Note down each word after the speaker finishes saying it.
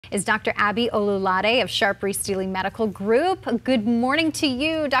Is Dr. Abby Olulade of Sharp-Reed-Steele Medical Group. Good morning to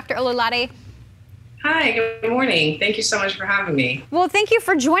you, Dr. Olulade. Hi, good morning. Thank you so much for having me. Well, thank you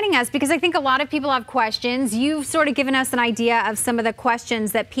for joining us because I think a lot of people have questions. You've sort of given us an idea of some of the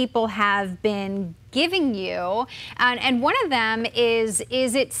questions that people have been giving you. And one of them is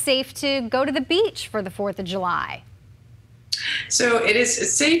it safe to go to the beach for the 4th of July? So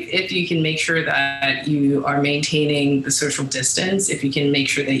it's safe if you can make sure that you are maintaining the social distance, if you can make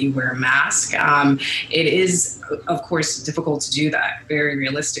sure that you wear a mask. It is, of course, difficult to do that very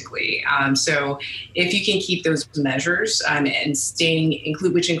realistically. So if you can keep those measures and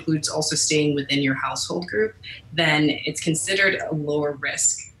which includes also staying within your household group, then it's considered a lower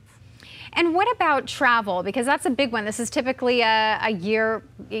risk. And what about travel? Because that's a big one. This is typically a year,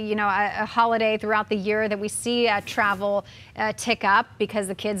 a holiday throughout the year that we see travel tick up because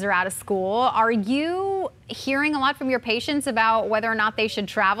the kids are out of school. Are you hearing a lot from your patients about whether or not they should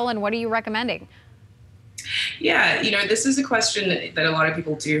travel, and what are you recommending? Yeah, this is a question that a lot of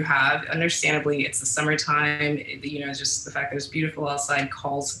people do have. Understandably, it's the summertime. Just the fact that it's beautiful outside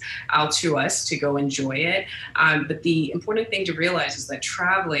calls out to us to go enjoy it. But the important thing to realize is that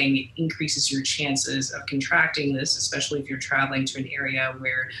traveling increases your chances of contracting this, especially if you're traveling to an area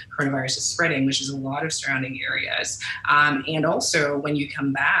where coronavirus is spreading, which is a lot of surrounding areas. And also, when you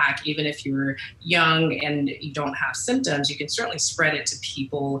come back, even if you're young and you don't have symptoms, you can certainly spread it to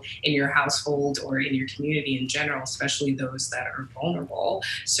people in your household or in your community in general, especially those that are vulnerable.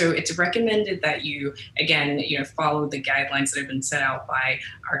 So it's recommended that you, again, follow the guidelines that have been set out by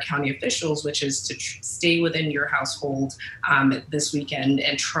our county officials, which is to stay within your household this weekend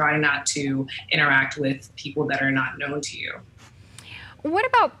and try not to interact with people that are not known to you. What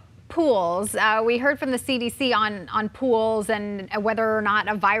about pools? We heard from the CDC on pools and whether or not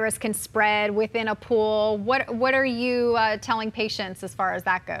a virus can spread within a pool. What are you telling patients as far as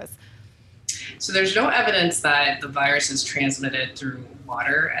that goes? So there's no evidence that the virus is transmitted through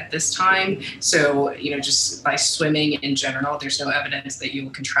water at this time. So, just by swimming in general, there's no evidence that you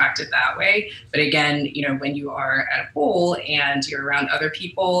will contract it that way. But again, when you are at a pool and you're around other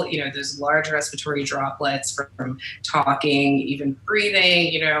people, there's large respiratory droplets from talking, even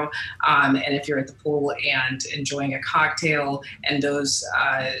breathing, and if you're at the pool and enjoying a cocktail and those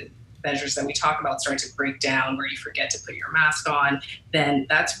measures that we talk about start to break down where you forget to put your mask on, then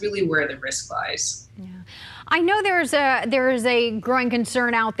that's really where the risk lies. Yeah. I know there's a growing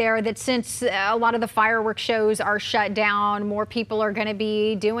concern out there that since a lot of the fireworks shows are shut down, more people are going to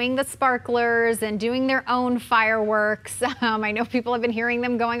be doing the sparklers and doing their own fireworks. I know people have been hearing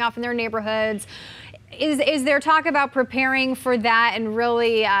them going off in their neighborhoods. Is there talk about preparing for that and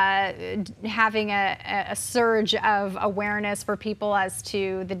really having a surge of awareness for people as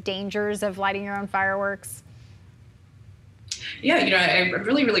to the dangers of lighting your own fireworks? Yeah, I'm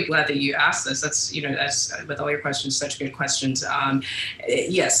really, really glad that you asked this. That's, as with all your questions, such good questions.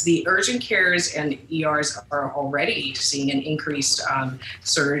 Yes, the urgent cares and ERs are already seeing an increased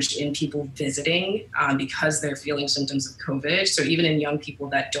surge in people visiting because they're feeling symptoms of COVID. So even in young people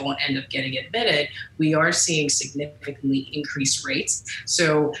that don't end up getting admitted, we are seeing significantly increased rates.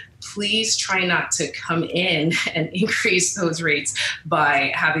 So please try not to come in and increase those rates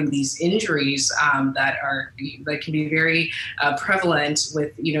by having these injuries that can be very prevalent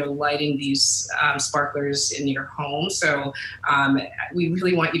with lighting these sparklers in your home. So we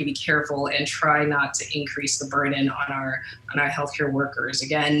really want you to be careful and try not to increase the burden on our healthcare workers.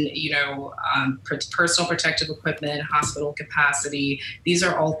 Again, personal protective equipment, hospital capacity, these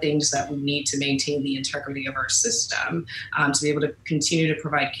are all things that we need to maintain the integrity of our system to be able to continue to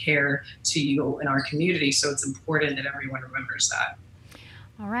provide care to you in our community. So it's important that everyone remembers that.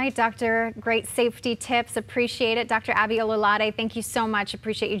 All right, Doctor, great safety tips. Appreciate it. Dr. Abby Olulade, thank you so much.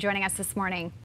 Appreciate you joining us this morning.